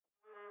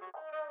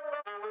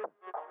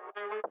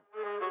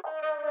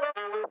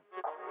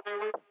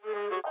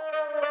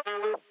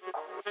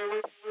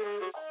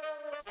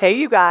Hey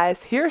you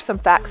guys, here are some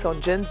facts on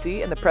Gen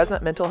Z and the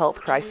present mental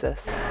health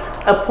crisis.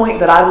 A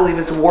point that I believe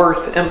is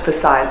worth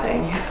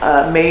emphasizing,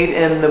 made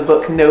in the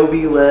book Know,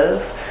 Be,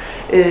 Live,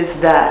 is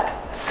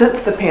that since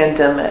the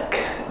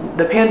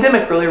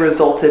pandemic really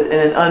resulted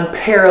in an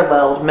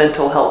unparalleled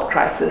mental health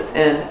crisis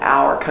in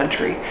our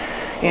country.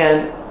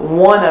 And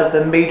one of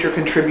the major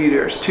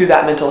contributors to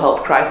that mental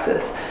health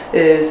crisis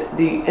is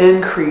the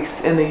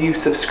increase in the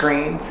use of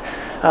screens.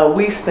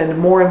 We spend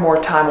more and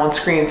more time on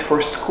screens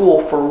for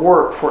school, for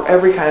work, for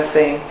every kind of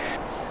thing.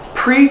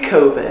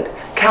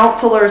 Pre-COVID,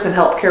 counselors and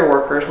healthcare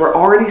workers were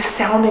already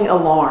sounding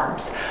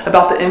alarms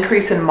about the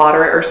increase in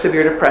moderate or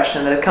severe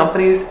depression that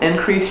accompanies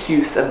increased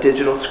use of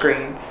digital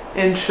screens.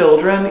 In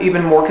children,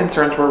 even more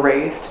concerns were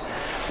raised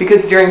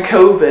because during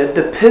COVID,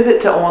 the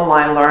pivot to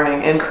online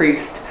learning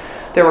increased.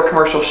 There were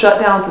commercial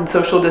shutdowns and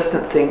social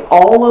distancing,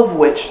 all of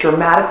which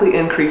dramatically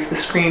increased the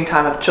screen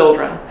time of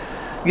children,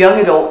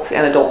 young adults,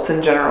 and adults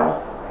in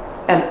general.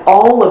 And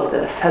all of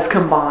this has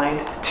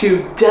combined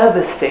to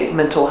devastate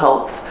mental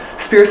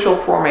health, spiritual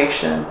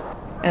formation,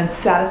 and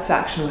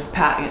satisfaction with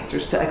pat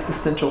answers to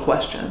existential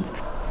questions.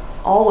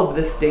 All of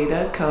this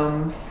data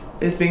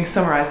is being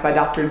summarized by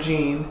Dr.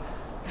 Gene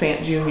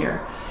Fant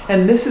Jr.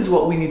 And this is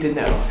what we need to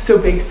know. So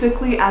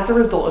basically, as a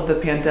result of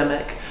the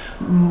pandemic,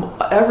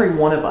 every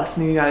one of us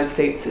in the United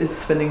States is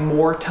spending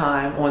more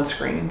time on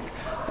screens,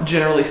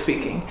 generally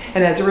speaking.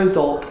 And as a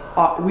result,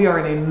 we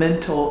are in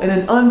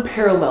an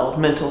unparalleled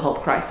mental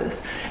health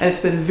crisis. And it's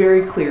been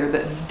very clear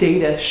that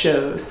data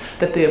shows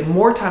that the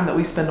more time that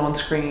we spend on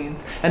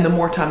screens and the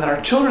more time that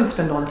our children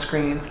spend on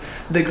screens,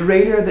 the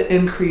greater the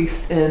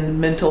increase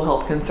in mental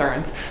health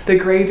concerns, the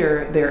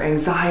greater their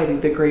anxiety,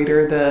 the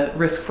greater the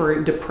risk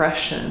for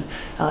depression,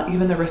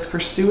 even the risk for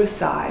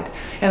suicide.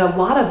 And a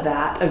lot of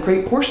that, a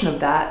great portion of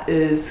that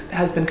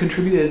has been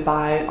contributed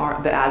by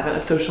the advent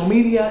of social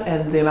media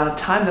and the amount of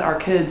time that our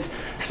kids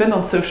spend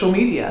on social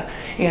media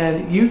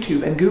and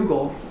YouTube and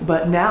Google.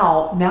 But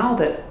now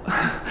that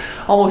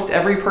almost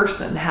every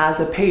person has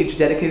a page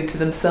dedicated to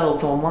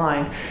themselves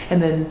online,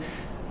 and then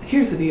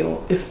here's the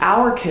deal: if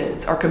our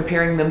kids are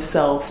comparing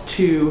themselves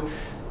to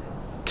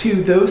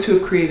those who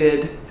have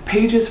created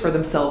pages for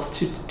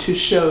themselves to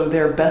show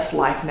their best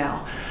life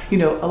now,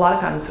 a lot of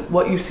times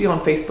what you see on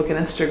Facebook and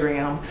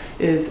Instagram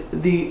is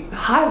the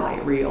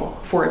highlight reel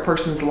for a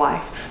person's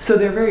life. So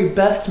their very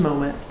best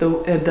moments,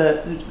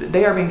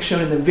 they are being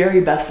shown in the very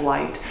best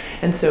light.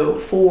 And so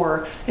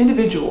for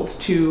individuals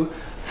to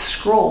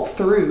scroll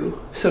through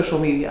social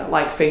media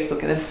like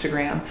Facebook and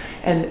Instagram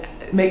and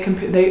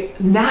they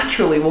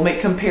naturally will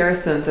make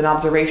comparisons and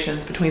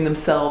observations between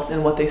themselves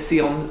and what they see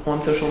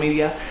on social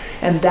media.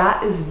 And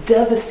that is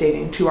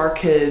devastating to our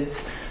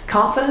kids'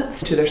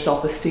 confidence, to their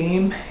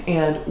self-esteem.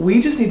 And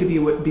we just need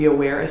to be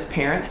aware as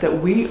parents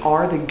that we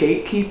are the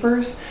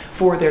gatekeepers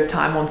for their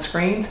time on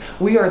screens.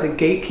 We are the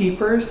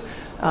gatekeepers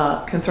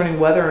concerning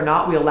whether or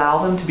not we allow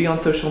them to be on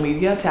social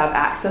media, to have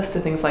access to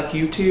things like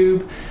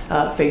YouTube,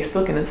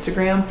 Facebook, and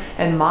Instagram.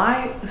 And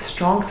my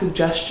strong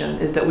suggestion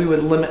is that we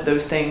would limit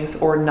those things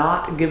or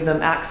not give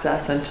them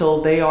access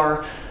until they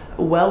are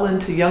well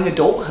into young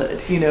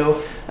adulthood,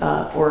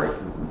 or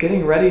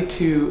getting ready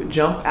to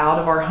jump out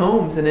of our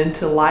homes and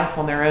into life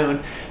on their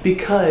own,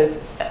 because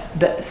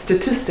the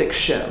statistics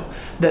show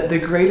that the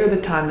greater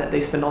the time that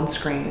they spend on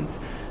screens,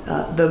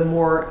 the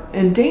more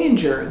in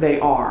danger they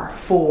are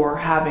for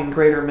having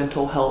greater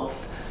mental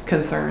health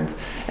concerns.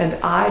 And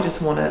I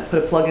just want to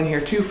put a plug in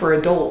here too for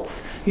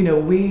adults.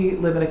 We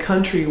live in a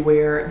country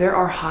where there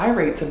are high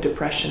rates of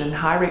depression and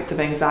high rates of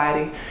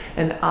anxiety.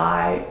 And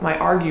I might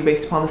argue,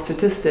 based upon the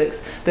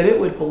statistics, that it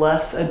would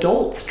bless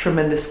adults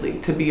tremendously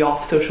to be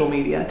off social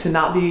media, to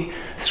not be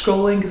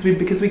scrolling,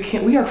 because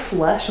we are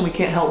flesh and we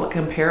can't help but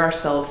compare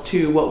ourselves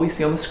to what we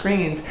see on the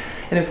screens.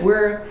 And if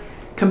we're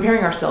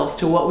comparing ourselves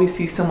to what we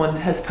see someone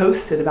has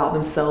posted about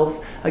themselves,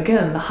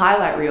 again, the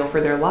highlight reel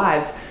for their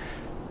lives,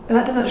 and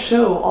that doesn't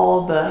show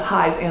all the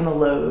highs and the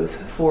lows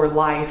for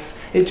life.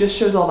 It just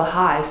shows all the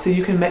highs. So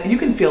you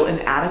can feel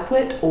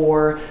inadequate,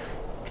 or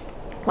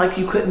like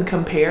you couldn't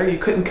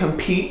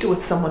compete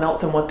with someone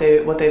else and what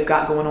they've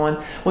got going on,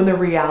 when the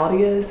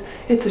reality is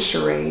it's a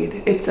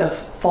charade. It's a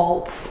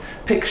false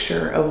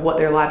picture of what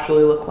their lives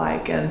really look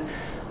like. And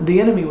the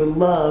enemy would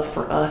love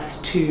for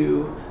us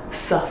to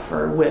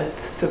suffer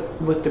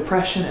with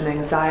depression and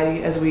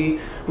anxiety as we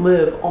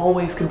live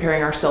always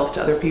comparing ourselves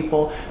to other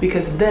people,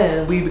 because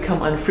then we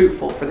become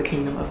unfruitful for the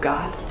kingdom of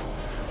God.